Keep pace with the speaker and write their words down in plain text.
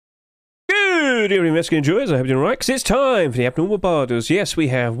Good evening, Rescue Enjoyers. I hope you're doing right, because it's time for the Abnormal Barders. Yes, we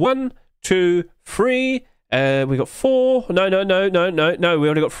have 1, 2, 3. We got 4. No. We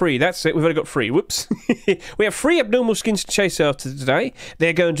only got 3. That's it. We've only got 3. Whoops. We have 3 abnormal skins to chase after today.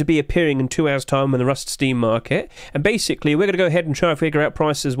 They're going to be appearing in 2 hours' time in the Rust Steam market. And basically, we're going to go ahead and try and figure out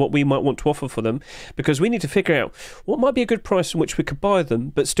prices, what we might want to offer for them, because we need to figure out what might be a good price in which we could buy them,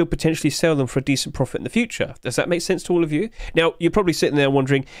 but still potentially sell them for a decent profit in the future. Does that make sense to all of you? Now, you're probably sitting there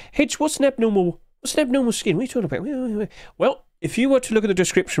wondering, Hedge, what's an abnormal skin? What are you talking about? Well, if you were to look at the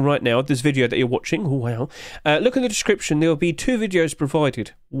description right now of this video that you're watching, oh wow, look at the description, there will be 2 videos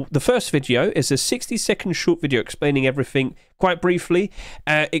provided. The first video is a 60-second short video explaining everything quite briefly.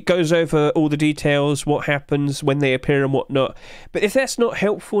 It goes over all the details, what happens when they appear and whatnot. But if that's not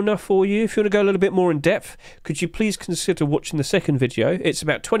helpful enough for you, if you want to go a little bit more in depth, could you please consider watching the second video? It's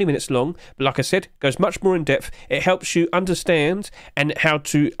about 20 minutes long, but like I said, goes much more in depth. It helps you understand and how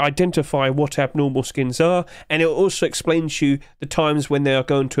to identify what abnormal skins are, and it also explains to you the times when they are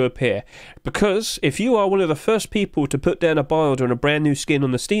going to appear. Because if you are one of the first people to put down a buy order on a brand new skin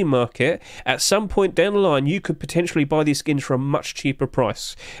on the Steam market, at some point down the line you could potentially buy these skins for a much cheaper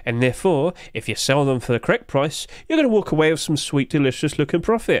price, and therefore if you sell them for the correct price, you're going to walk away with some sweet delicious looking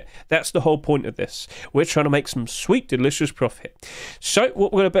profit. That's the whole point of this. We're trying to make some sweet delicious profit. So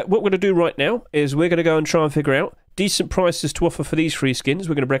what we're going to do right now is we're going to go and try and figure out decent prices to offer for these 3 skins.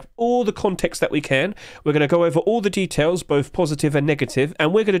 We're going to break all the context that we can. We're going to go over all the details, both positive and negative,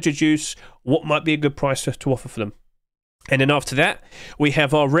 and we're going to deduce what might be a good price to offer for them. And then after that, we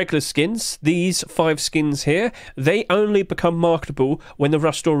have our regular skins. These 5 skins here, they only become marketable when the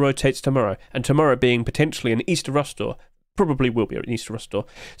Rust store rotates tomorrow. And tomorrow being potentially an Easter Rust store. Probably will be an Easter Rust store.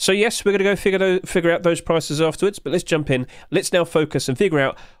 So yes, we're going to go figure out those prices afterwards, but let's jump in. Let's now focus and figure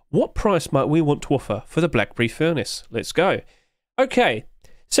out what price might we want to offer for the Blackberry Furnace. Let's go. Okay,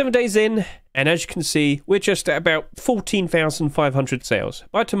 7 days in, and as you can see, we're just at about 14,500 sales.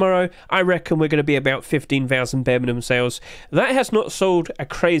 By tomorrow, I reckon we're going to be about 15,000 bare minimum sales. That has not sold a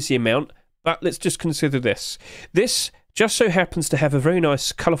crazy amount, but let's just consider this. This just so happens to have a very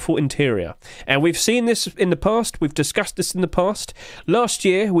nice colourful interior, and we've seen this in the past. We've discussed this in the past. Last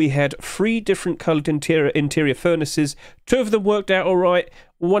year we had 3 different coloured interior furnaces. 2 of them worked out alright,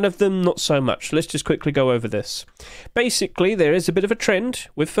 1 of them not so much. Let's just quickly go over this. Basically, there is a bit of a trend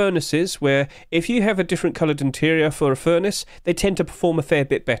with furnaces where if you have a different coloured interior for a furnace, they tend to perform a fair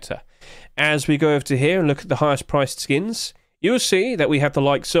bit better. As we go over to here and look at the highest priced skins, you'll see that we have the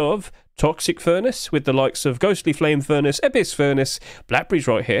likes of Toxic Furnace, with the likes of Ghostly Flame Furnace, Abyss Furnace, Blackberry's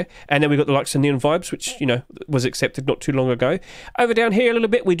right here, and then we've got the likes of Neon Vibes, which, you know, was accepted not too long ago. Over down here a little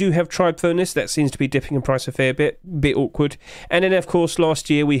bit, we do have Tribe Furnace. That seems to be dipping in price a fair bit awkward. And then, of course, last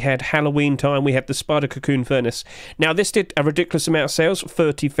year we had Halloween time, we had the Spider Cocoon Furnace. Now, this did a ridiculous amount of sales,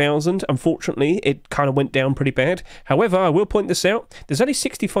 30,000. Unfortunately, it kind of went down pretty bad. However, I will point this out, there's only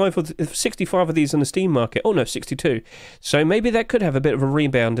 65 of these on the Steam market. Oh no, 62. So maybe that could have a bit of a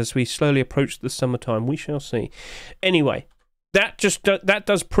rebound as we slowly approach the summertime. We shall see. Anyway, that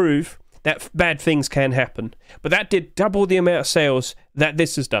does prove that bad things can happen, but that did double the amount of sales that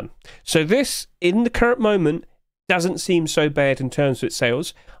this has done. So this, in the current moment, doesn't seem so bad in terms of its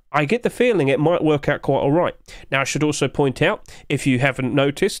sales. I get the feeling it might work out quite alright. Now, I should also point out, if you haven't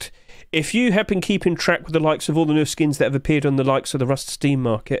noticed, if you have been keeping track with the likes of all the new skins that have appeared on the likes of the Rust Steam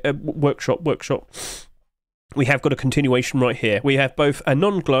market, workshop, we have got a continuation right here. We have both a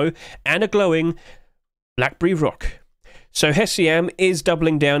non-glow and a glowing Blackberry Rock. So Hessiam is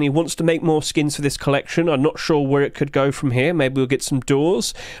doubling down. He wants to make more skins for this collection. I'm not sure where it could go from here. Maybe we'll get some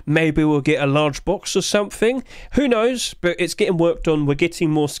doors. Maybe we'll get a large box or something. Who knows? But it's getting worked on. We're getting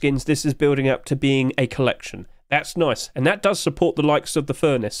more skins. This is building up to being a collection. That's nice, and that does support the likes of the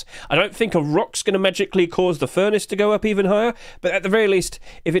furnace. I don't think a rock's going to magically cause the furnace to go up even higher, but at the very least,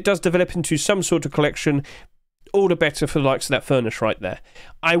 if it does develop into some sort of collection, all the better for the likes of that furnace right there.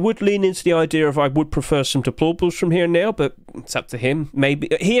 I would lean into the idea of I would prefer some deplorables from here now, but it's up to him. Maybe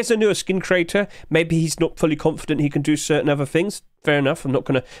he is a newer skin creator. Maybe he's not fully confident he can do certain other things. Fair enough, I'm not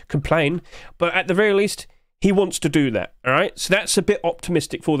going to complain. But at the very least, he wants to do that, all right? So that's a bit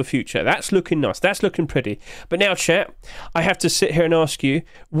optimistic for the future. That's looking nice. That's looking pretty. But now, chat, I have to sit here and ask you,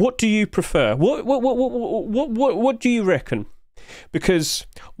 what do you prefer? What do you reckon? Because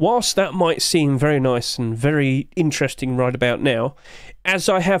whilst that might seem very nice and very interesting right about now, as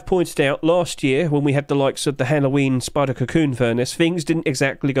I have pointed out last year when we had the likes of the Halloween Spider Cocoon Furnace, things didn't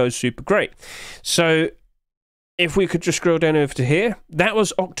exactly go super great. So if we could just scroll down over to here, that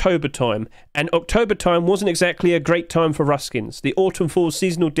was October time, and October time wasn't exactly a great time for Rust skins. The autumn fall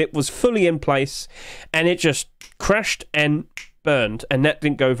seasonal dip was fully in place, and it just crashed and burned, and that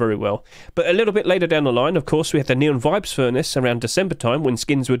didn't go very well. But a little bit later down the line, of course, we had the Neon Vibes Furnace around December time when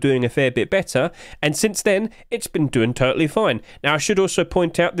skins were doing a fair bit better, and since then, it's been doing totally fine. Now, I should also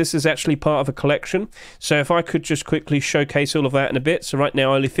point out this is actually part of a collection, so if I could just quickly showcase all of that in a bit. So right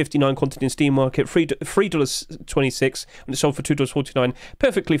now, only 59 quantity in Steam Market, $3.26, and it's sold for $2.49.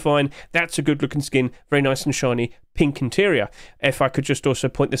 Perfectly fine. That's a good-looking skin, very nice and shiny, pink interior. If I could just also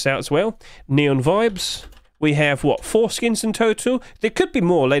point this out as well, Neon Vibes. We have, what, 4 skins in total? There could be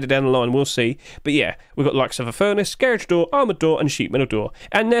more later down the line, we'll see. But yeah, we've got the likes of a furnace, garage door, armoured door, and sheet metal door.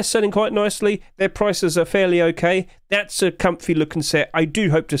 And they're selling quite nicely. Their prices are fairly okay. That's a comfy looking set. I do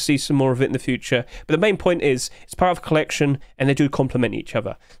hope to see some more of it in the future. But the main point is, it's part of a collection, and they do complement each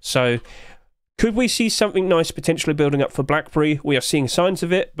other. So, could we see something nice potentially building up for Blackberry? We are seeing signs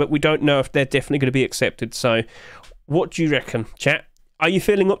of it, but we don't know if they're definitely going to be accepted. So, what do you reckon, chat? Are you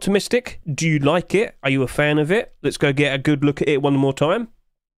feeling optimistic? Do you like it? Are you a fan of it? Let's go get a good look at it one more time.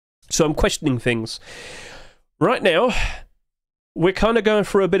 So I'm questioning things. Right now, we're kind of going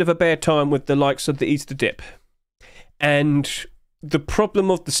through a bit of a bad time with the likes of the Easter dip. And the problem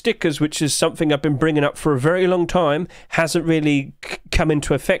of the stickers, which is something I've been bringing up for a very long time, hasn't really come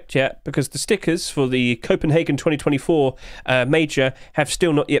into effect yet because the stickers for the Copenhagen 2024 major have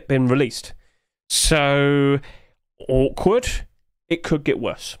still not yet been released. So, awkward. It could get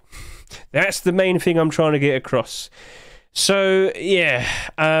worse. That's the main thing I'm trying to get across. So, yeah.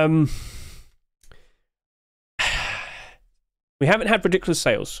 We haven't had ridiculous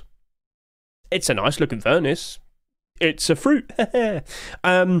sales. It's a nice looking furnace. It's a fruit.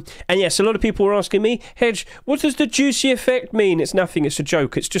 And yes, a lot of people were asking me, Hedge, what does the juicy effect mean? It's nothing. It's a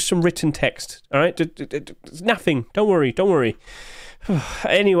joke. It's just some written text. All right? It's nothing. Don't worry. Don't worry.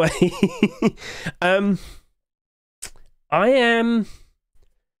 Anyway. I am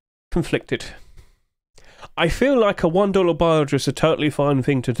conflicted. I feel like a $1 buy is a totally fine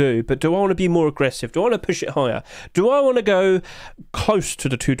thing to do, but do I want to be more aggressive? Do I want to push it higher? Do I want to go close to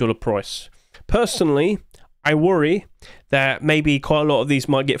the $2 price? Personally, I worry that maybe quite a lot of these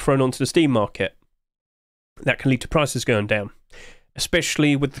might get thrown onto the Steam market. That can lead to prices going down,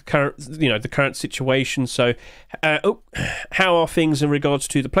 especially with the current, the current situation. So, how are things in regards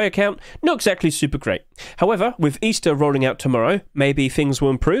to the player count? Not exactly super great. However, with Easter rolling out tomorrow, maybe things will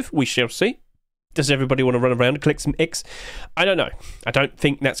improve. We shall see. Does everybody want to run around and collect some X? I don't know. I don't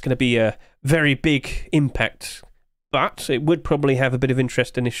think that's going to be a very big impact, but it would probably have a bit of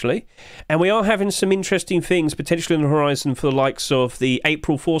interest initially. And we are having some interesting things potentially on the horizon for the likes of the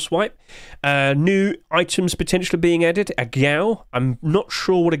April Force Wipe. New items potentially being added. A Gao. I'm not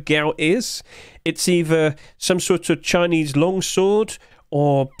sure what a Gao is. It's either some sort of Chinese longsword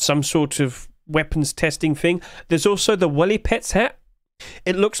or some sort of weapons testing thing. There's also the Welly Pets hat.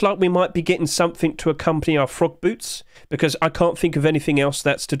 It looks like we might be getting something to accompany our frog boots, because I can't think of anything else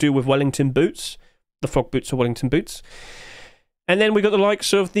that's to do with Wellington boots. The frog boots are Wellington boots. And then we got the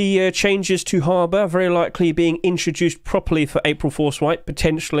likes of the changes to Harbour, very likely being introduced properly for April Force Wipe,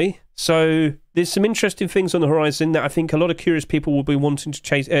 potentially. So there's some interesting things on the horizon that I think a lot of curious people will be wanting to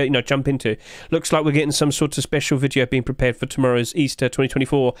chase, jump into. Looks like we're getting some sort of special video being prepared for tomorrow's Easter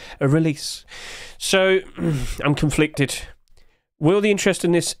 2024 release. So I'm conflicted. Will the interest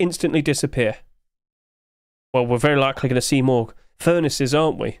in this instantly disappear? Well, we're very likely going to see more furnaces,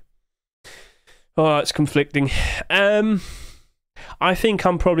 aren't we? Oh, it's conflicting. I think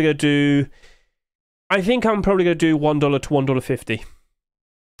I'm probably going to do $1 to $1.50.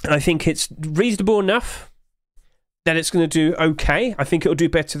 I think it's reasonable enough that it's going to do okay. I think it'll do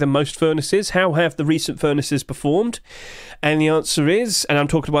better than most furnaces. How have the recent furnaces performed? And the answer is, and I'm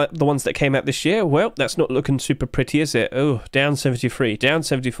talking about the ones that came out this year, well, that's not looking super pretty, is it? Oh, down 73, down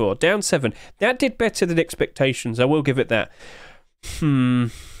 74, down 7. That did better than expectations, I will give it that.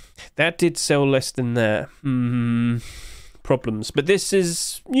 That did sell less than that. Problems. But this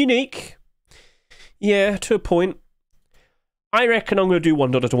is unique. Yeah, to a point. I reckon I'm going to do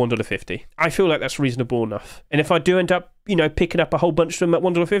 $1 to $1.50. I feel like that's reasonable enough. And if I do end up, picking up a whole bunch of them at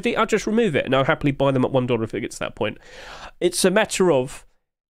 $1.50, I'll just remove it and I'll happily buy them at $1 if it gets to that point. It's a matter of,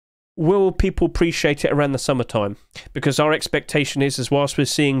 will people appreciate it around the summertime? Because our expectation is whilst we're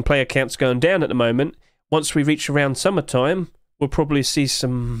seeing player counts going down at the moment, once we reach around summertime, we'll probably see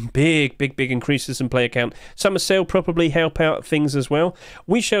some big increases in player count. Summer sale probably help out things as well.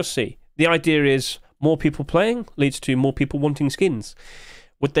 We shall see. The idea is more people playing leads to more people wanting skins.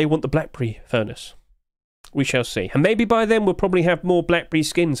 Would they want the Blackberry Furnace? We shall see. And maybe by then we'll probably have more Blackberry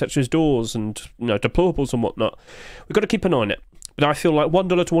skins such as doors and deplorables and whatnot. We've got to keep an eye on it. But I feel like $1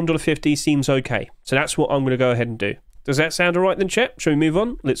 to $1.50 seems okay. So that's what I'm going to go ahead and do. Does that sound alright then, chat? Shall we move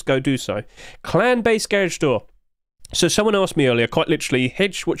on? Let's go do so. Clan-based garage door. So someone asked me earlier, quite literally,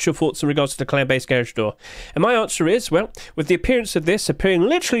 Hedge, what's your thoughts in regards to the cloud-based garage door? And my answer is, well, with the appearance of this appearing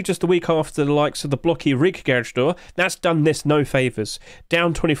literally just a week after the likes of the blocky rig garage door, that's done this no favours.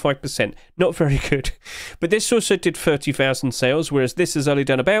 Down 25%. Not very good. But this also did 30,000 sales, whereas this has only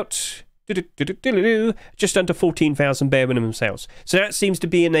done about just under 14,000 bare minimum sales. So that seems to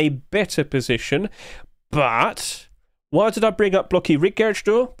be in a better position. But why did I bring up blocky rig garage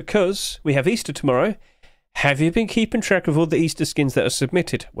door? Because we have Easter tomorrow. Have you been keeping track of all the Easter skins that are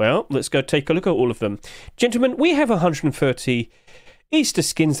submitted? Well, let's go take a look at all of them. Gentlemen, we have 130 Easter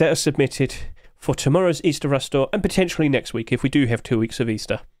skins that are submitted for tomorrow's Easter Rust store and potentially next week if we do have 2 weeks of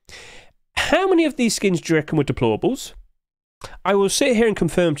Easter. How many of these skins do you reckon were deplorables? I will sit here and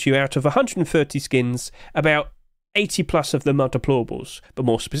confirm to you out of 130 skins, about 80 plus of them are deplorables. But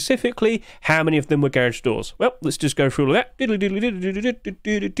more specifically, how many of them were garage doors? Well, let's just go through all of that.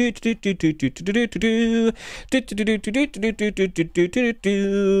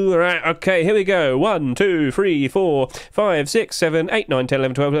 Alright, okay, here we go. 1, 2, 3, 4, 5, 6, 7, 8, 9, 10,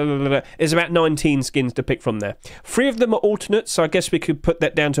 11, 12, There's about 19 skins to pick from there. 3 of them are alternates, so I guess we could put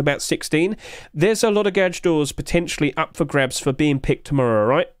that down to about 16. There's a lot of garage doors potentially up for grabs for being picked tomorrow,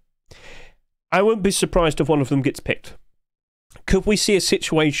 right? I won't be surprised if one of them gets picked. Could we see a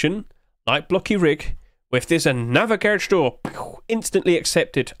situation like Blocky Rig, where if there's another garage door instantly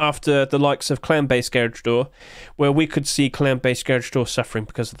accepted after the likes of clan-based garage door, where we could see clan-based garage door suffering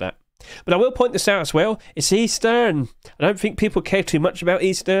because of that? But I will point this out as well. It's Easter, and I don't think people care too much about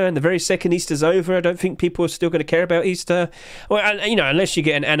Easter. And the very second Easter's over, I don't think people are still going to care about Easter. Well, and, you know, unless you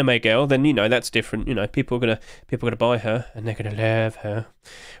get an anime girl, then you know that's different. You know, people are gonna buy her, and they're gonna love her.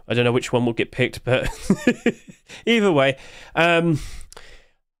 I don't know which one will get picked, but either way, I'm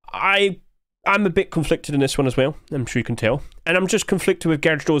a bit conflicted in this one as well. I'm sure you can tell, and I'm just conflicted with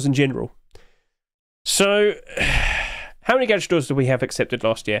garage doors in general. So. How many garage doors did we have accepted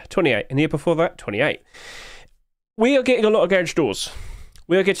last year? 28. And the year before that, 28. We are getting a lot of garage doors.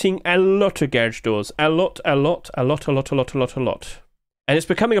 We are getting a lot of garage doors. A lot. And it's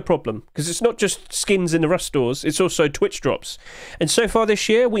becoming a problem, because it's not just skins in the Rust stores, it's also Twitch drops. And so far this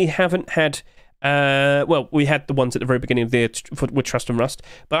year, we haven't had... well, we had the ones at the very beginning of the year with Trust and Rust.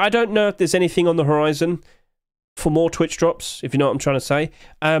 But I don't know if there's anything on the horizon for more Twitch drops, if you know what I'm trying to say.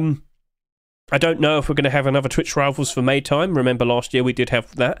 I don't know if we're going to have another Twitch Rivals for May time. Remember last year we did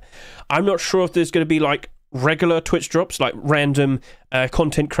have that. I'm not sure if there's going to be like regular Twitch drops, like random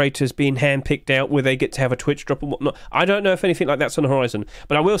content creators being handpicked out where they get to have a Twitch drop and whatnot. I don't know if anything like that's on the horizon.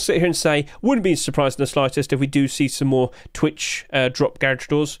 But I will sit here and say, wouldn't be surprised in the slightest if we do see some more Twitch drop garage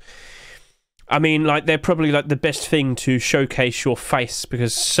doors. I mean, like, they're probably like the best thing to showcase your face,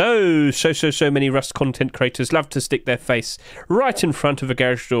 because so many Rust content creators love to stick their face right in front of a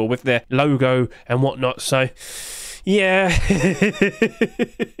garage door with their logo and whatnot. So, yeah.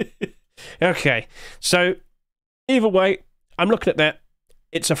 Okay. So, either way, I'm looking at that.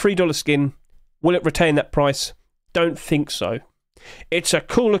 It's a $3 skin. Will it retain that price? Don't think so. It's a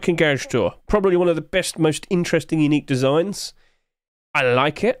cool looking garage door. Probably one of the best, most interesting, unique designs. I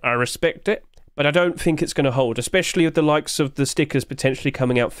like it. I respect it. But I don't think it's going to hold, especially with the likes of the stickers potentially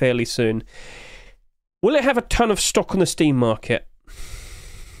coming out fairly soon. Will it have a ton of stock on the Steam market?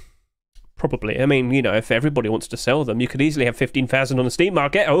 Probably. I mean, you know, if everybody wants to sell them, you could easily have 15,000 on the Steam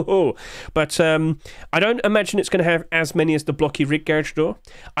market. Oh. But I don't imagine it's going to have as many as the blocky rig garage door.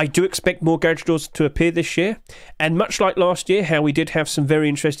 I do expect more garage doors to appear this year. And much like last year, how we did have some very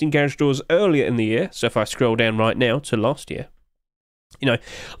interesting garage doors earlier in the year. So if I scroll down right now to last year. You know,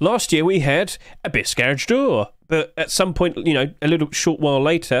 last year we had Abyss Garage Door, but at some point, you know, a little short while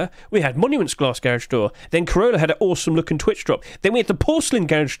later, we had Monument's Glass Garage Door. Then Corolla had an awesome looking Twitch drop. Then we had the Porcelain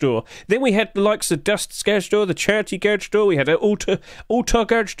Garage Door. Then we had the likes of Dust's Garage Door, the Charity Garage Door. We had an Altar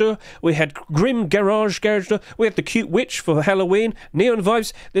Garage Door. We had Grim Garage Garage Door. We had the Cute Witch for Halloween. Neon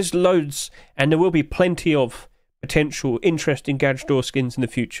Vibes. There's loads, and there will be plenty of potential interesting garage door skins in the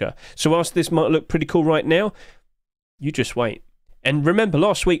future. So whilst this might look pretty cool right now, you just wait. And remember,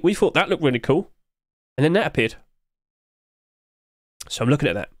 last week, we thought that looked really cool. And then that appeared. So I'm looking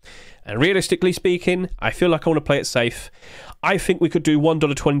at that. And realistically speaking, I feel like I want to play it safe. I think we could do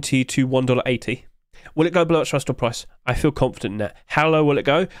 $1.20 to $1.80. Will it go below its Rust price? I feel confident in that. How low will it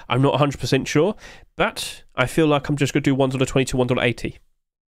go? I'm not 100% sure. But I feel like I'm just going to do $1.20 to $1.80.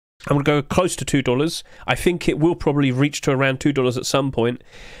 I'm going to go close to $2. I think it will probably reach to around $2 at some point.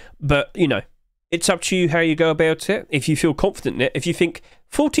 But, you know, it's up to you how you go about it. If you feel confident in it, if you think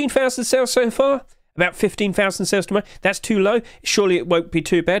 14,000 sales so far, about 15,000 sales tomorrow, that's too low. Surely it won't be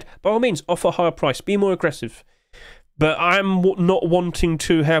too bad. By all means, offer a higher price. Be more aggressive. but I'm not wanting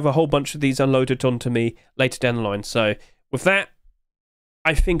to have a whole bunch of these unloaded onto me later down the line. So with that,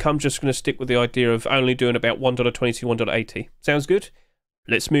 I think I'm just going to stick with the idea of only doing about $1.20 to $1.80. Sounds good?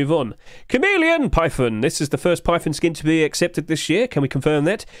 Let's move on. Chameleon Python. This is the first Python skin to be accepted this year. Can we confirm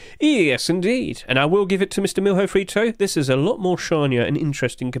that? Yes, indeed. And I will give it to Mr. Milho Frito. This is a lot more shinier and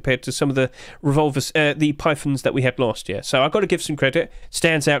interesting compared to some of the revolvers, the Pythons that we had last year. So I've got to give some credit.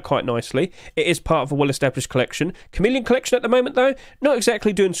 Stands out quite nicely. It is part of a well-established collection. Chameleon collection at the moment, though, not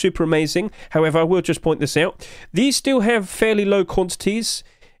exactly doing super amazing. However, I will just point this out. These still have fairly low quantities.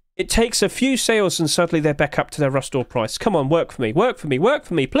 It takes a few sales and suddenly they're back up to their rush store price. Come on, work for me, work for me, work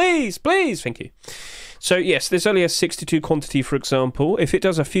for me, please, please, thank you. So yes, there's only a 62 quantity, for example. If it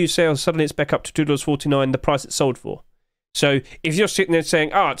does a few sales, suddenly it's back up to $2.49, the price it's sold for. So if you're sitting there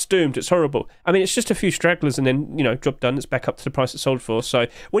saying, oh, it's doomed, it's horrible. I mean, it's just a few stragglers and then, you know, job done, it's back up to the price it's sold for. So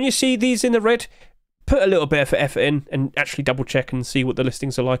when you see these in the red, put a little bit of effort in and actually double check and see what the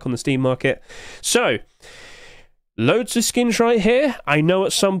listings are like on the Steam market. So loads of skins right here. I know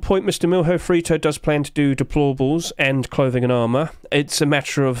at some point Mr. Milho Frito does plan to do deplorables and clothing and armour. It's a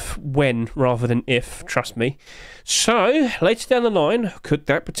matter of when rather than if, trust me. So, later down the line, could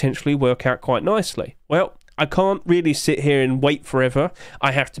that potentially work out quite nicely? Well, I can't really sit here and wait forever.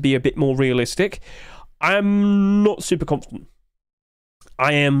 I have to be a bit more realistic. I'm not super confident.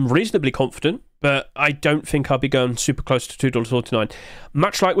 I am reasonably confident, but I don't think I'll be going super close to $2.49.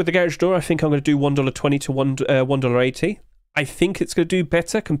 Much like with the garage door, I think I'm going to do $1.20 to $1.80. I think it's going to do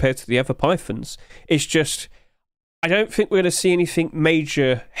better compared to the other Pythons. It's just, I don't think we're going to see anything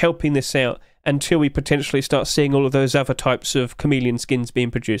major helping this out until we potentially start seeing all of those other types of chameleon skins being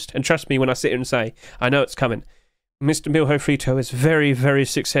produced. And trust me when I sit here and say, I know it's coming. Mr. Milho Frito is very, very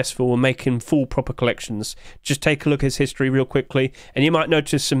successful in making full proper collections. Just take a look at his history real quickly, and you might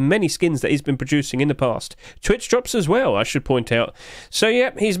notice some many skins that he's been producing in the past. Twitch drops as well, I should point out. So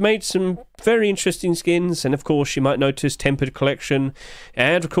yeah, he's made some very interesting skins, and of course you might notice Tempered Collection,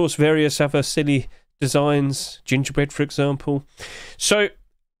 and of course various other silly designs, gingerbread for example. So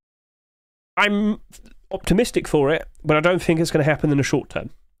I'm optimistic for it, but I don't think it's going to happen in the short term.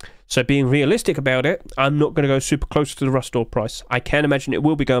 So being realistic about it, I'm not going to go super close to the rush store price. I can imagine it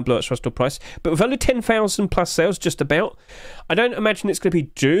will be going below its rush store price, but with only 10,000 plus sales just about, I don't imagine it's going to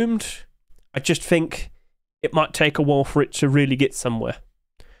be doomed. I just think it might take a while for it to really get somewhere.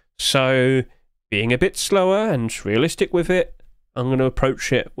 So being a bit slower and realistic with it, I'm going to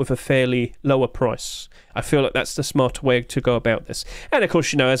approach it with a fairly lower price. I feel like that's the smarter way to go about this. And of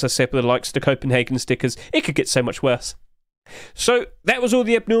course, you know, as I said, with the likes of the Copenhagen stickers, it could get so much worse. So that was all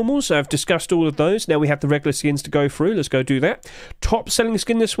the abnormals. I've discussed all of those. Now we have the regular skins to go through. Let's go do that. Top selling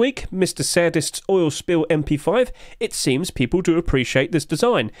skin this week, Mr. Sadist's Oil Spill MP5. It seems people do appreciate this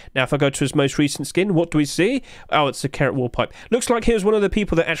design. Now if I go to his most recent skin, what do we see? Oh, it's a carrot wall pipe. Looks like he was one of the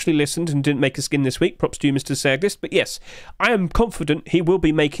people that actually listened and didn't make a skin this week. Props to you, Mr. Sadist. But yes, I am confident he will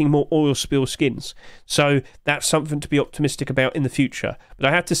be making more Oil Spill skins. So that's something to be optimistic about in the future. But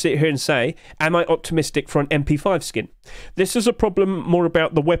I have to sit here and say, am I optimistic for an MP5 skin? This is a problem more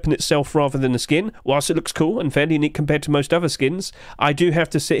about the weapon itself rather than the skin. Whilst it looks cool and fairly unique compared to most other skins, I do have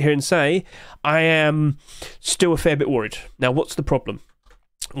to sit here and say I am still a fair bit worried. Now, what's the problem?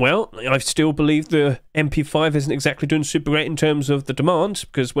 Well, I still believe the MP5 isn't exactly doing super great in terms of the demand,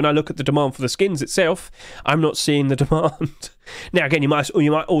 because when I look at the demand for the skins itself, I'm not seeing the demand. Now, again, you might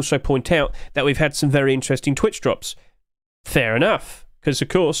also point out that we've had some very interesting Twitch drops. Fair enough. Because, of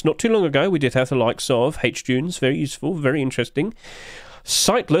course, not too long ago, we did have the likes of Hedge, very useful, very interesting.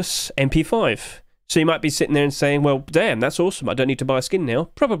 Sightless MP5. So you might be sitting there and saying, well, damn, that's awesome. I don't need to buy a skin now.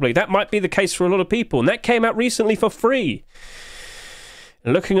 Probably. That might be the case for a lot of people. And that came out recently for free.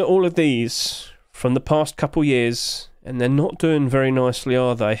 Looking at all of these from the past couple years, and they're not doing very nicely,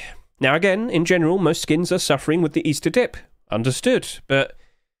 are they? Now, again, in general, most skins are suffering with the Easter dip. Understood. But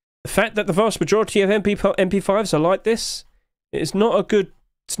the fact that the vast majority of MP5s are like this, it's not a good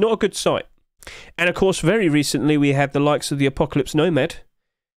sight. And of course, very recently we had the likes of the Apocalypse Nomad.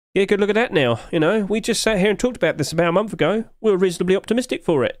 Yeah, good look at that now. You know, we just sat here and talked about this about a month ago. We were reasonably optimistic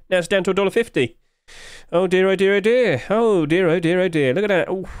for it. Now it's down to $1.50. Oh dear, oh dear, oh dear. Oh dear, oh dear, oh dear. Look at that.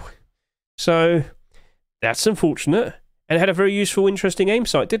 Ooh. So that's unfortunate. And it had a very useful, interesting aim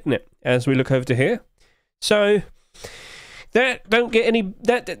sight, didn't it? As we look over to here. So that don't get any.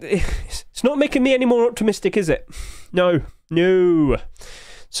 It's not making me any more optimistic, is it? No. No.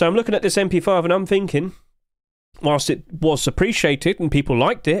 So I'm looking at this MP5 and I'm thinking, whilst it was appreciated and people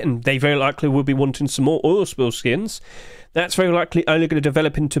liked it, and they very likely will be wanting some more oil spill skins, that's very likely only going to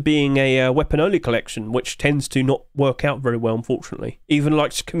develop into being a weapon-only collection, which tends to not work out very well, unfortunately. Even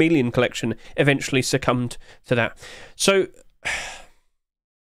like Chameleon collection eventually succumbed to that. So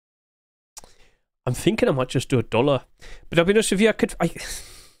I'm thinking I might just do $1. But I'll be honest with you,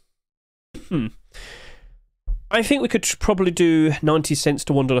 I think we could probably do 90 cents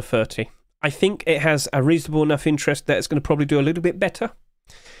to $1.30. I think it has a reasonable enough interest that it's going to probably do a little bit better.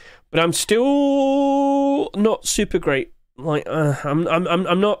 But I'm still not super great. Like I'm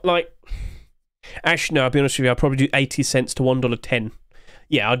not like. Actually, no. I'll be honest with you. I'll probably do 80 cents to $1.10.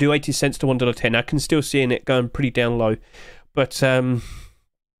 Yeah, I'll do 80 cents to $1.10. I can still see it going pretty down low, but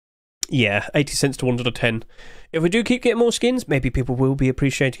yeah, 80 cents to $1.10. If we do keep getting more skins, maybe people will be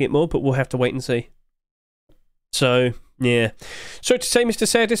appreciating it more, but we'll have to wait and see. So yeah, sorry to say, Mr.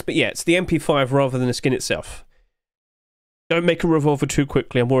 Sadist, but yeah, it's the MP5 rather than the skin itself. Don't make a revolver too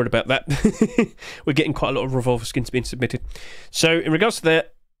quickly, I'm worried about that. We're getting quite a lot of revolver skins being submitted. So in regards to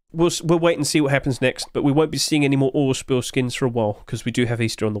that, we'll wait and see what happens next, but we won't be seeing any more oil spill skins for a while, because we do have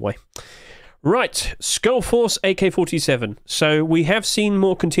Easter on the way. Right, Skullforce AK-47. So we have seen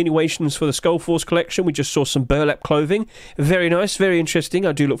more continuations for the Skullforce collection. We just saw some burlap clothing. Very nice, very interesting.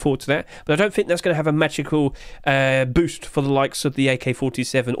 I do look forward to that. But I don't think that's going to have a magical boost for the likes of the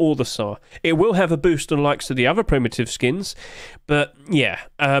AK-47 or the SAR. It will have a boost on the likes of the other primitive skins. But yeah,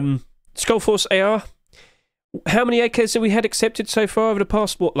 Skullforce AR. How many AKs have we had accepted so far over the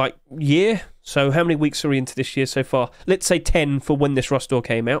past, what, like, year? So how many weeks are we into this year so far? Let's say 10 for when this Rustor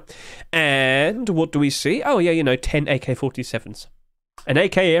came out. And what do we see? Oh, yeah, you know, 10 AK-47s. An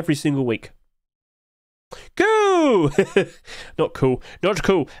AK every single week. Cool! Not cool. Not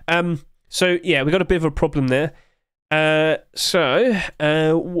cool. So, yeah, we got a bit of a problem there. What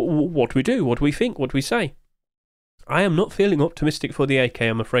do we do? What do we think? What do we say? I am not feeling optimistic for the AK,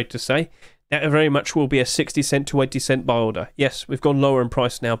 I'm afraid to say. That very much will be a 60 cent to 80 cent buy order. Yes, we've gone lower in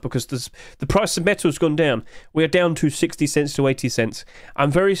price now because the price of metal has gone down. We are down to 60 cents to 80 cents.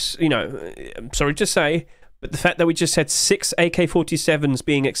 I'm very, I'm sorry to say, but the fact that we just had 6 AK-47s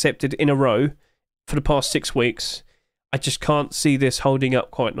being accepted in a row for the past 6 weeks, I just can't see this holding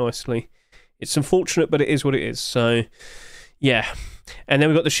up quite nicely. It's unfortunate, but it is what it is. So, yeah. And then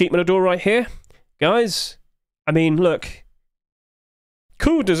we've got the sheet metal door right here. Guys, I mean, look.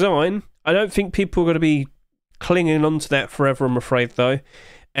 Cool design. I don't think people are going to be clinging on to that forever, I'm afraid, though.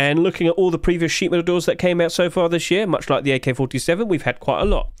 And looking at all the previous sheet metal doors that came out so far this year, much like the AK-47, we've had quite a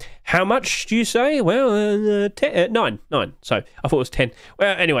lot. How much do you say? Well, 9. So I thought it was 10.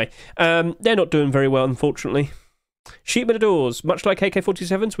 Well, anyway, they're not doing very well, unfortunately. Sheet metal doors, much like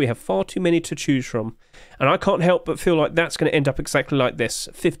AK-47s, we have far too many to choose from. And I can't help but feel like that's going to end up exactly like this,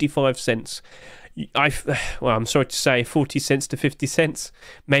 55 cents. Well, I'm sorry to say, 40 cents to 50 cents,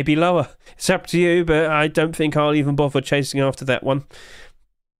 maybe lower. It's up to you, but I don't think I'll even bother chasing after that one.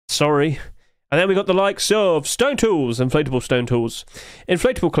 Sorry. And then we got the likes of Stone Tools, inflatable Stone Tools.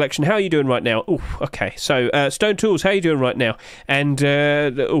 Inflatable collection, how are you doing right now? Oh, okay. So, Stone Tools, how are you doing right now? And,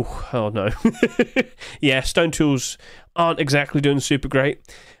 oh no. Yeah, Stone Tools aren't exactly doing super great.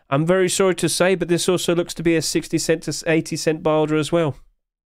 I'm very sorry to say, but this also looks to be a 60 cent to 80 cent buy order as well.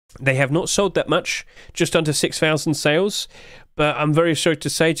 They have not sold that much, just under 6,000 sales, but I'm very sorry to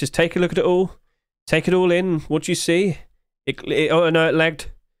say, just take a look at it all. Take it all in. What do you see? Oh, no, it lagged.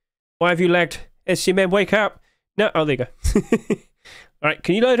 Why have you lagged? SCMM, wake up. No, oh, there you go. All right,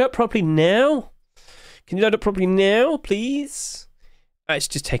 can you load up properly now? Can you load up properly now, please? It's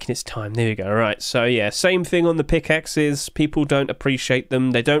just taking its time. There we go. All right, so yeah, same thing on the pickaxes. People don't appreciate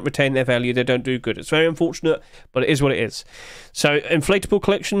them. They don't retain their value. They don't do good. It's very unfortunate, but it is what it is. So inflatable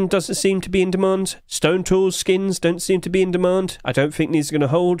collection doesn't seem to be in demand. Stone tools skins don't seem to be in demand. I don't think these are going to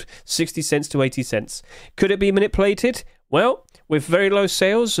hold 60 cents to 80 cents. Could it be manipulated? Well, with very low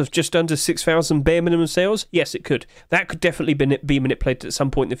sales of just under 6,000 bare minimum sales, yes, it could. That could definitely be manipulated at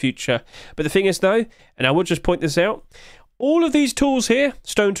some point in the future. But the thing is, though, and I will just point this out, all of these tools here,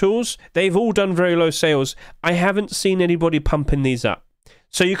 stone tools, they've all done very low sales. I haven't seen anybody pumping these up.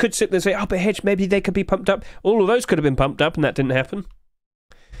 So you could sit there and say, oh, but Hedge, maybe they could be pumped up. All of those could have been pumped up, and that didn't happen.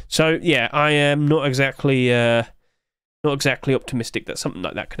 So, yeah, I am not exactly optimistic that something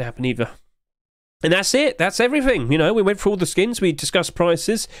like that could happen either. And that's it. That's everything. You know, we went through all the skins. We discussed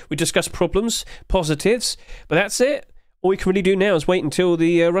prices. We discussed problems, positives. But that's it. All we can really do now is wait until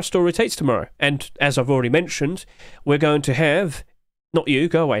the Rustor rotates tomorrow. And as I've already mentioned, we're going to have... Not you,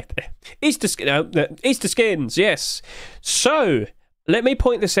 go away. Easter skins, yes. So, let me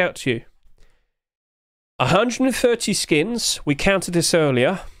point this out to you. 130 skins. We counted this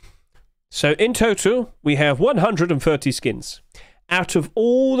earlier. So in total, we have 130 skins. Out of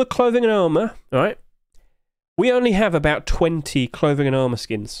all the clothing and armor, all right, we only have about 20 clothing and armor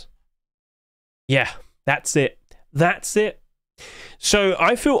skins. Yeah, that's it. That's it. So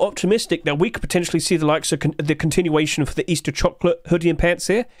I feel optimistic that we could potentially see the likes of the continuation for the Easter chocolate hoodie and pants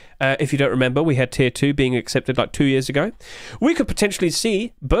here. If you don't remember, we had tier 2 being accepted like 2 years ago. We could potentially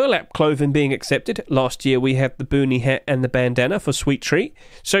see burlap clothing being accepted. Last year we had the boonie hat and the bandana for Sweet Treat.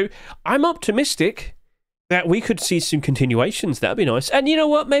 So I'm optimistic that we could see some continuations. That'd be nice. And you know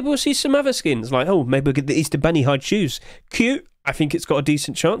what? Maybe we'll see some other skins. Like, oh, maybe we'll get the Easter bunny hide shoes. Cute. I think it's got a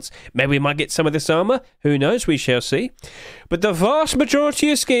decent chance. Maybe we might get some of this armor. Who knows? We shall see. But the vast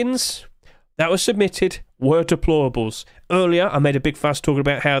majority of skins that were submitted were deplorables. Earlier, I made a big fuss talking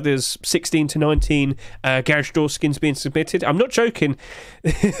about how there's 16 to 19 garage door skins being submitted. I'm not joking.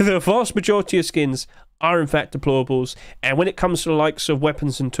 The vast majority of skins are in fact deplorables, and when it comes to the likes of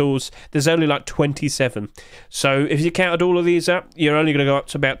weapons and tools, there's only like 27. So if you counted all of these up, you're only going to go up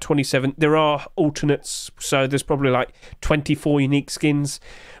to about 27. There are alternates, so there's probably like 24 unique skins.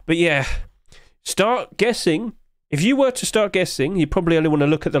 But yeah, start guessing. If you were to start guessing, you probably only want to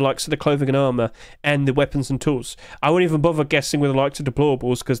look at the likes of the clothing and armor and the weapons and tools. I wouldn't even bother guessing with the likes of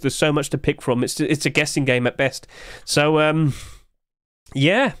deplorables because there's so much to pick from. It's a guessing game at best. So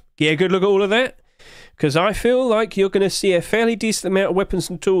yeah, get a good look at all of that. Because I feel like you're going to see a fairly decent amount of weapons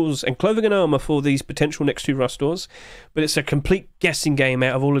and tools and clothing and armor for these potential next 2 Rust stores. But it's a complete guessing game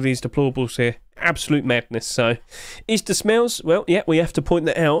out of all of these deplorables here. Absolute madness. So, Easter smells, well, yeah, we have to point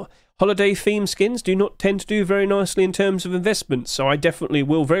that out. Holiday theme skins do not tend to do very nicely in terms of investment. So I definitely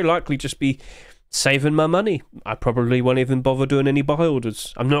will very likely just be saving my money. I probably won't even bother doing any buy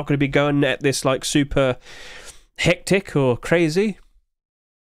orders. I'm not going to be going at this like super hectic or crazy.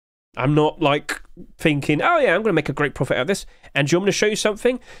 I'm not like thinking, oh yeah, I'm going to make a great profit out of this. And do you want me to show you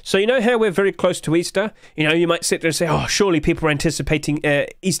something? So you know how we're very close to Easter? You know, you might sit there and say, oh, surely people are anticipating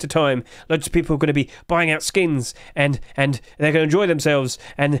Easter time. Loads of people are going to be buying out skins and they're going to enjoy themselves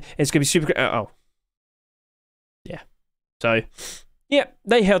and it's going to be super... oh. Yeah. So, yeah,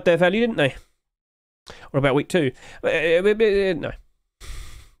 they held their value, didn't they? Or about week 2? No.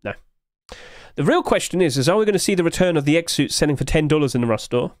 No. The real question is are we going to see the return of the egg suits selling for $10 in the Rust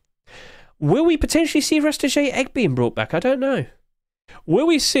store? Will we potentially see Rustage egg being brought back? I don't know. Will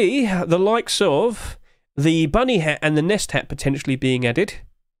we see the likes of the bunny hat and the nest hat potentially being added?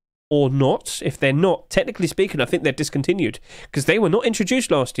 Or not? If they're not, technically speaking, I think they're discontinued because they were not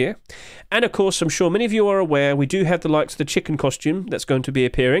introduced last year. And of course, I'm sure many of you are aware, we do have the likes of the chicken costume that's going to be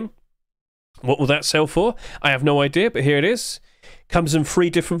appearing. What will that sell for? I have no idea, but here it is. Comes in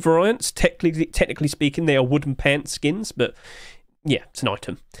 3 different variants. Technically speaking, they are wooden pants skins, but yeah, it's an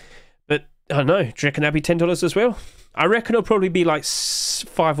item. But I don't know. Do you reckon that'd be $10 as well? I reckon it'll probably be like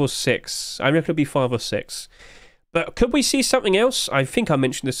 5 or 6. I reckon it'll be 5 or 6. But could we see something else? I think I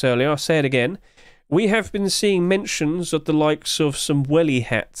mentioned this earlier. I'll say it again. We have been seeing mentions of the likes of some welly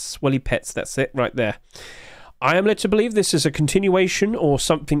hats. Welly pets, that's it, right there. I am led to believe this is a continuation or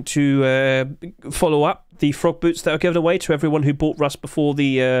something to follow up the frog boots that were given away to everyone who bought Rust before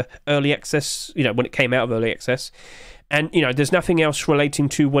the early access, you know, when it came out of early access. And, you know, there's nothing else relating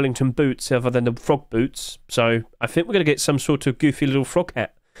to Wellington boots other than the frog boots. So I think we're going to get some sort of goofy little frog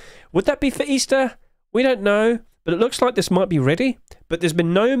hat. Would that be for Easter? We don't know. But it looks like this might be ready. But there's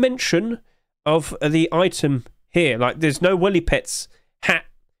been no mention of the item here. Like, there's no Welly Pets hat.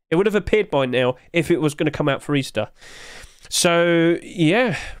 It would have appeared by now if it was going to come out for Easter. So,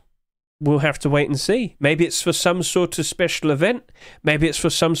 yeah, we'll have to wait and see. Maybe it's for some sort of special event. Maybe it's for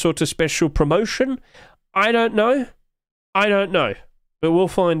some sort of special promotion. I don't know. I don't know. But we'll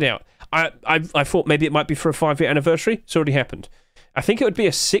find out. I thought maybe it might be for a 5-year anniversary. It's already happened. I think it would be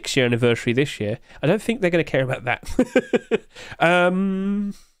a 6-year anniversary this year. I don't think they're going to care about that.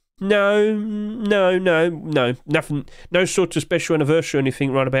 No, nothing, no sort of special anniversary or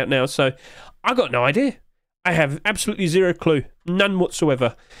anything right about now. So I got no idea. I have absolutely zero clue, none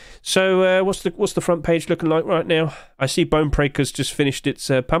whatsoever. So what's the front page looking like right now? I see Bonebreaker's just finished its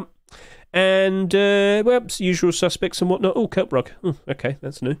pump, and well, usual suspects and whatnot. Oh, Kelp Rug. Okay,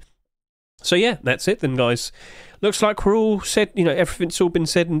 that's new. So yeah, that's it then, guys. Looks like we're all said. You know, everything's all been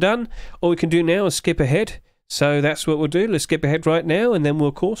said and done. All we can do now is skip ahead. So that's what we'll do. Let's skip ahead right now, and then we'll,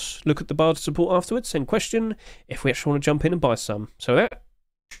 of course, look at the barter support afterwards and question if we actually want to jump in and buy some. So that.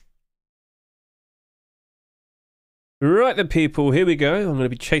 Right then, people, here we go. I'm going to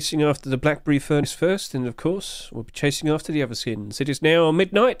be chasing after the Blackberry Furnace first, and of course, we'll be chasing after the other skins. It is now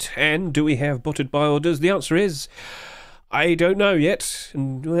midnight, and do we have botted buy orders? The answer is, I don't know yet.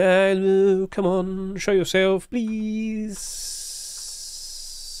 And, well, come on, show yourself, please.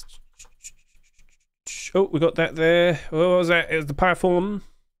 Hedge. Oh, we got that there. What was that? It was the Python.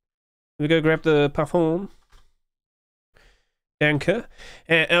 We go grab the Python. Anchor.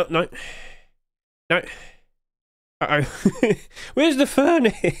 Oh, no. No. Uh-oh. Where's the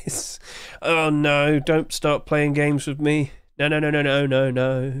furnace? Oh, no. Don't start playing games with me. No, no, no, no, no, no,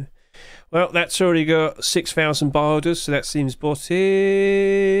 no. Well, that's already got 6,000 buy orders, so that seems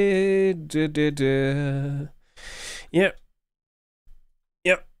botted. Yep.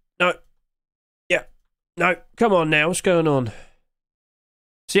 Yep. No. Yep. No. Come on now. What's going on?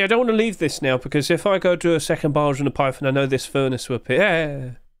 See, I don't want to leave this now, because if I go do a second barge on the Python, I know this furnace will appear.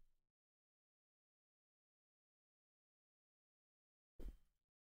 Yeah.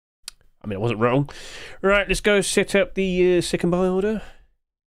 I mean, I wasn't wrong. Right, let's go set up the second buy order.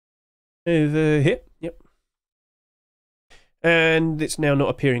 Over here. Yep. And it's now not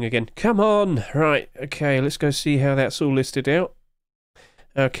appearing again. Come on. Right, okay, let's go see how that's all listed out.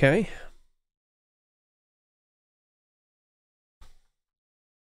 Okay.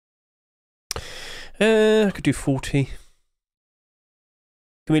 I could do 40.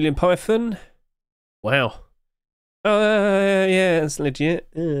 Chameleon Python. Wow. Oh, yeah, that's legit.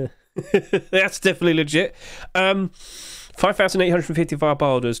 That's definitely legit. 5,855 buy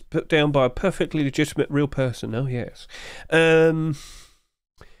orders put down by a perfectly legitimate real person. Oh, yes.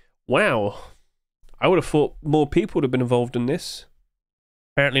 Wow. I would have thought more people would have been involved in this.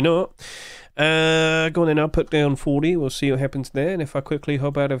 Apparently not. Go on then, I'll put down 40. We'll see what happens there. And if I quickly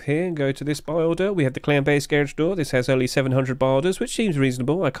hop out of here and go to this buy order, we have the clan-based garage door. This has only 700 buy orders, which seems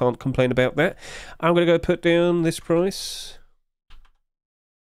reasonable. I can't complain about that. I'm going to go put down this price.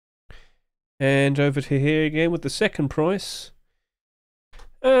 And over to here again with the second price.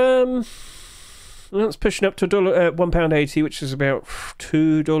 Well, it's pushing up to £1.80, which is about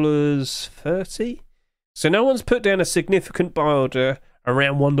 $2.30. So no one's put down a significant buy order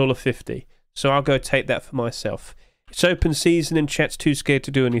around $1.50. So I'll go take that for myself. It's open season and chat's too scared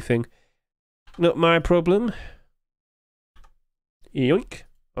to do anything. Not my problem. Yoink.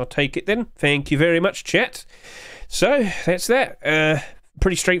 I'll take it then. Thank you very much, chat. So that's that.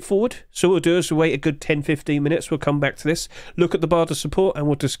 Pretty straightforward. So what we'll do is we'll wait a good 10-15 minutes. We'll come back to this, look at the barter support, and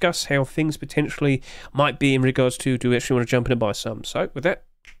we'll discuss how things potentially might be in regards to do we actually want to jump in and buy some. So with that.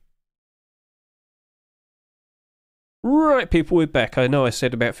 Right, people, we're back. I know I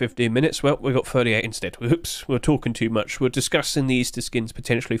said about 15 minutes. Well, we got 38 instead. Whoops, we're talking too much. We're discussing the Easter skins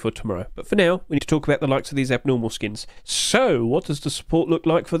potentially for tomorrow. But for now, we need to talk about the likes of these abnormal skins. So, what does the support look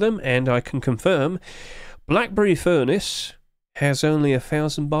like for them? And I can confirm, Blackberry Furnace has only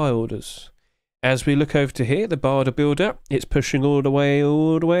 1,000 buy orders. As we look over to here, the barter build-up, it's pushing all the way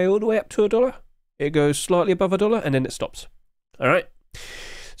up to $1. It goes slightly above $1, and then it stops. All right?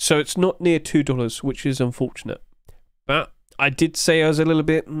 So it's not near $2, which is unfortunate. But I did say I was a little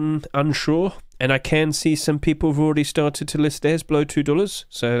bit unsure, and I can see some people have already started to list theirs below $2,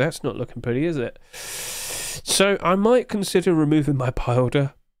 so that's not looking pretty, is it? So I might consider removing my buy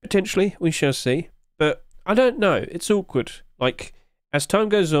order. Potentially, we shall see. But I don't know. It's awkward. Like, as time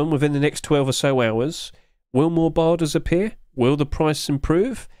goes on, within the next 12 or so hours, will more buy orders appear? Will the price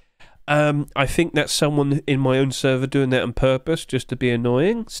improve? I think that's someone in my own server doing that on purpose, just to be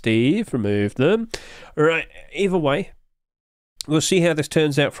annoying. Steve, remove them. Right, either way, we'll see how this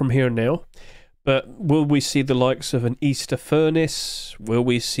turns out from here and now. But will we see the likes of an Easter furnace? Will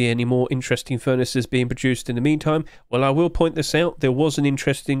we see any more interesting furnaces being produced in the meantime? Well, I will point this out. There was an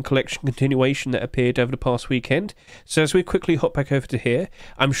interesting collection continuation that appeared over the past weekend. So as we quickly hop back over to here,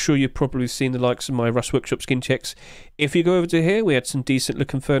 I'm sure you've probably seen the likes of my Rust Workshop skin checks. If you go over to here, we had some decent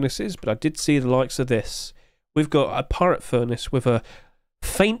looking furnaces, but I did see the likes of this. We've got a pirate furnace with a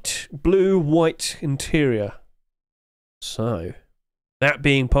faint blue-white interior. So that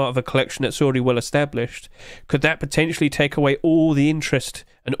being part of a collection that's already well established, could that potentially take away all the interest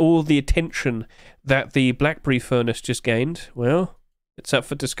and all the attention that the Blackberry Furnace just gained? Well, it's up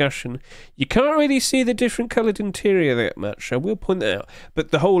for discussion. You can't really see the different coloured interior that much, I will point that out. But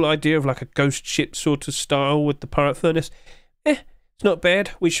the whole idea of like a ghost ship sort of style with the Pirate Furnace, it's not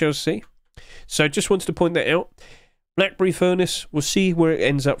bad, we shall see. So just wanted to point that out. Blackberry Furnace, we'll see where it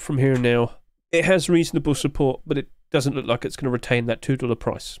ends up from here now. It has reasonable support, but it doesn't look like it's going to retain that $2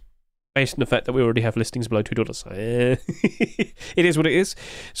 price, based on the fact that we already have listings below $2. It is what it is.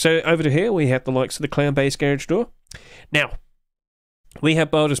 So over to here, we have the likes of the clan-based garage door. Now, we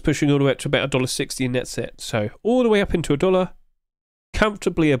have barters pushing all the way up to about $1.60 in that set. So all the way up into $1,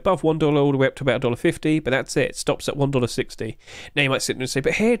 comfortably above $1 all the way up to about $1.50, but that's it. It stops at $1.60. Now you might sit there and say,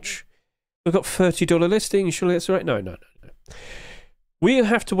 but Hedge, we've got $30 listings. Surely that's right? No. We'll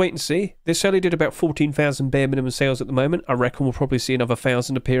have to wait and see. This only did about 14,000 bare minimum sales at the moment. I reckon we'll probably see another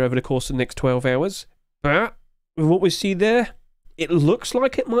 1,000 appear over the course of the next 12 hours. But with what we see there, it looks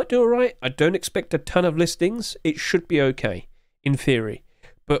like it might do alright. I don't expect a ton of listings. It should be okay, in theory.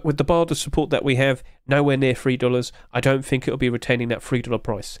 But with the barter support that we have, nowhere near $3, I don't think it'll be retaining that $3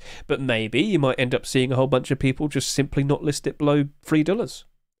 price. But maybe you might end up seeing a whole bunch of people just simply not list it below $3.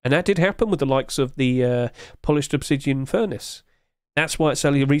 And that did happen with the likes of the polished obsidian furnace. That's why it's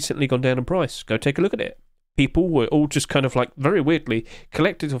only recently gone down in price. Go take a look at it. People were all just kind of like, very weirdly,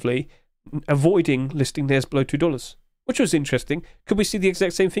 collectively avoiding listing theirs below $2, which was interesting. Could we see the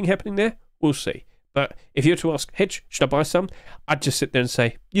exact same thing happening there? We'll see. But if you were to ask, Hedge, should I buy some? I'd just sit there and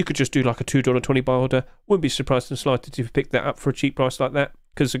say, you could just do like a $2.20 buy order. Wouldn't be surprised in the slightest if you picked that up for a cheap price like that.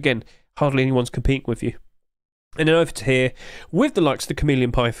 Because again, hardly anyone's competing with you. And then over to here, with the likes of the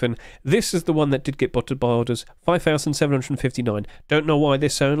Chameleon Python, this is the one that did get botted by orders, 5,759. Don't know why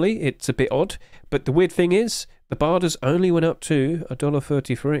this only, it's a bit odd. But the weird thing is, the barters only went up to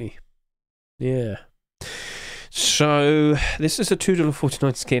 $1.33. Yeah. So, this is a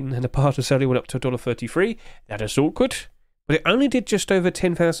 $2.49 skin, and the barters only went up to $1.33. That is awkward, but it only did just over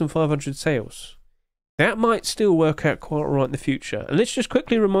 10,500 sales. That might still work out quite right in the future. And let's just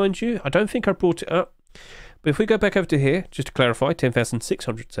quickly remind you, I don't think I brought it up, but if we go back over to here, just to clarify,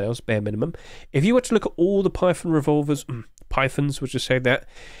 10,600 sales, bare minimum. If you were to look at all the Python revolvers, Pythons, we'll just say that,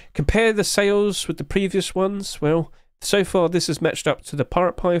 compare the sales with the previous ones, well, so far this has matched up to the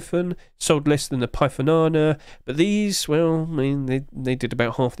Pirate Python, sold less than the Pythonana, but these, well, I mean, they did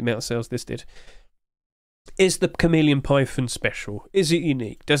about half the amount of sales this did. Is the Chameleon Python special? Is it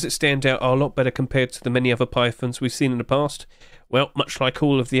unique? Does it stand out a lot better compared to the many other Pythons we've seen in the past? Well, much like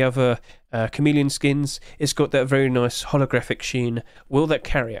all of the other Chameleon skins, it's got that very nice holographic sheen. Will that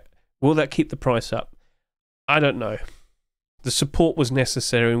carry it? Will that keep the price up? I don't know. The support was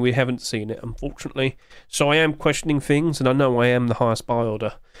necessary and we haven't seen it, unfortunately. So I am questioning things, and I know I am the highest buy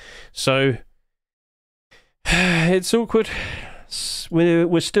order. So, it's awkward.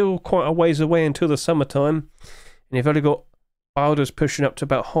 We're still quite a ways away until the summertime, and you've only got buy orders pushing up to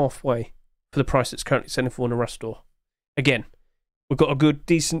about halfway for the price it's currently selling for in a Rust store. Again, we've got a good,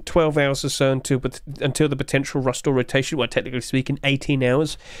 decent 12 hours or so until the potential Rust store rotation. Well, technically speaking, 18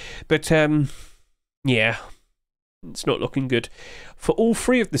 hours. But, yeah, it's not looking good for all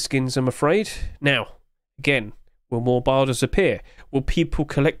three of the skins, I'm afraid. Now, again, will more buy orders appear? Will people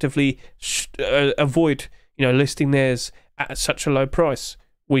collectively avoid, listing theirs at such a low price?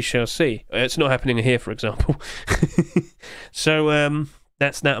 We shall see. It's not happening here, for example. So,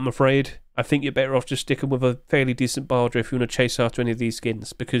 that's that, I'm afraid. I think you're better off just sticking with a fairly decent buy order if you want to chase after any of these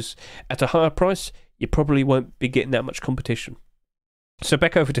skins, because at a higher price, you probably won't be getting that much competition. So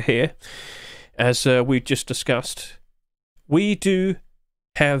back over to here, as we just discussed, we do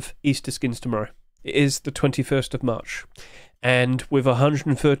have Easter skins tomorrow. It is the 21st of March, and with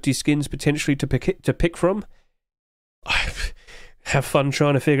 130 skins potentially to pick from, have fun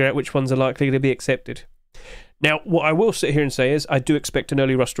trying to figure out which ones are likely to be accepted. Now, what I will sit here and say is I do expect an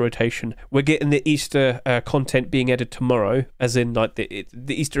early Rust rotation. We're getting the Easter content being added tomorrow, as in like the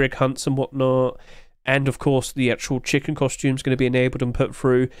Easter egg hunts and whatnot, and of course the actual chicken costumes going to be enabled and put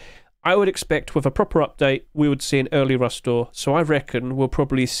through. I would expect with a proper update we would see an early Rust store, so I reckon we'll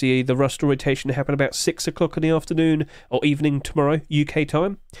probably see the Rust rotation happen about 6 o'clock in the afternoon or evening tomorrow, UK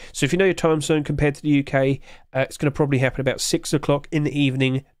time. So if you know your time zone compared to the UK, it's going to probably happen about 6 o'clock in the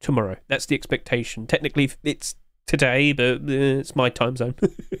evening tomorrow. That's the expectation. Technically it's today, but it's my time zone.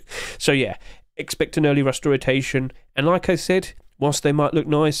 So yeah, expect an early Rust rotation, and like I said, whilst they might look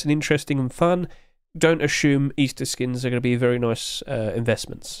nice and interesting and fun, don't assume Easter skins are going to be very nice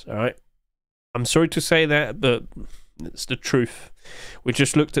investments, alright? I'm sorry to say that, but it's the truth. We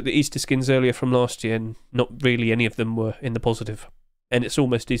just looked at the Easter skins earlier from last year, and not really any of them were in the positive. And it's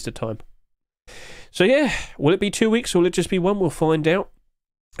almost Easter time. So yeah, will it be 2 weeks or will it just be one? We'll find out.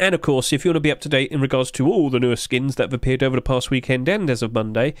 And of course, if you want to be up to date in regards to all the newest skins that have appeared over the past weekend and as of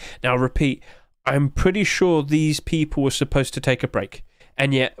Monday, now I repeat, I'm pretty sure these people were supposed to take a break.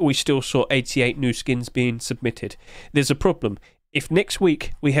 And yet we still saw 88 new skins being submitted. There's a problem. If next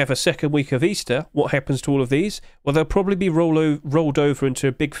week we have a second week of Easter, what happens to all of these? Well, they'll probably be rolled over into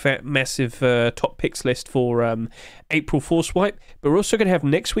a big, fat, massive top picks list for April Fool's Swipe. But we're also going to have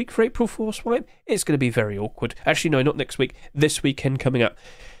next week for April Fool's Swipe. It's going to be very awkward. Actually, no, not next week. This weekend coming up.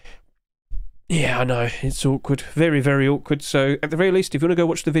 Yeah, I know, it's awkward. Very, very awkward. So, at the very least, if you want to go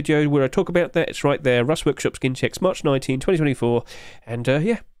watch the video where I talk about that, it's right there. Rust Workshop Skin Checks, March 19, 2024. And,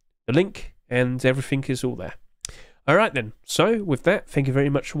 yeah, the link and everything is all there. Alright then, so with that, thank you very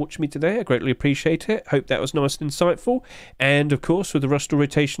much for watching me today. I greatly appreciate it. Hope that was nice and insightful. And, of course, with the Rust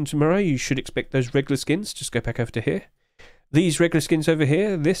rotation tomorrow, you should expect those regular skins. Just go back over to here. These regular skins over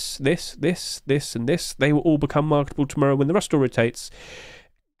here, this, and this, they will all become marketable tomorrow when the Rust store rotates.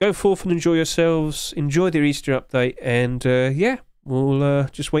 Go forth and enjoy yourselves, enjoy their Easter update, and yeah, we'll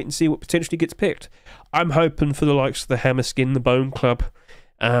just wait and see what potentially gets picked. I'm hoping for the likes of the Hammer skin, the Bone Club.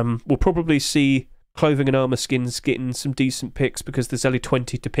 We'll probably see clothing and armor skins getting some decent picks because there's only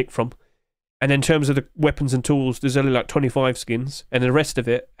 20 to pick from. And in terms of the weapons and tools, there's only like 25 skins, and the rest of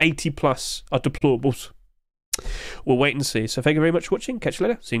it, 80 plus, are deplorables. We'll wait and see. So thank you very much for watching. Catch you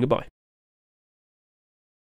later. See you. Goodbye.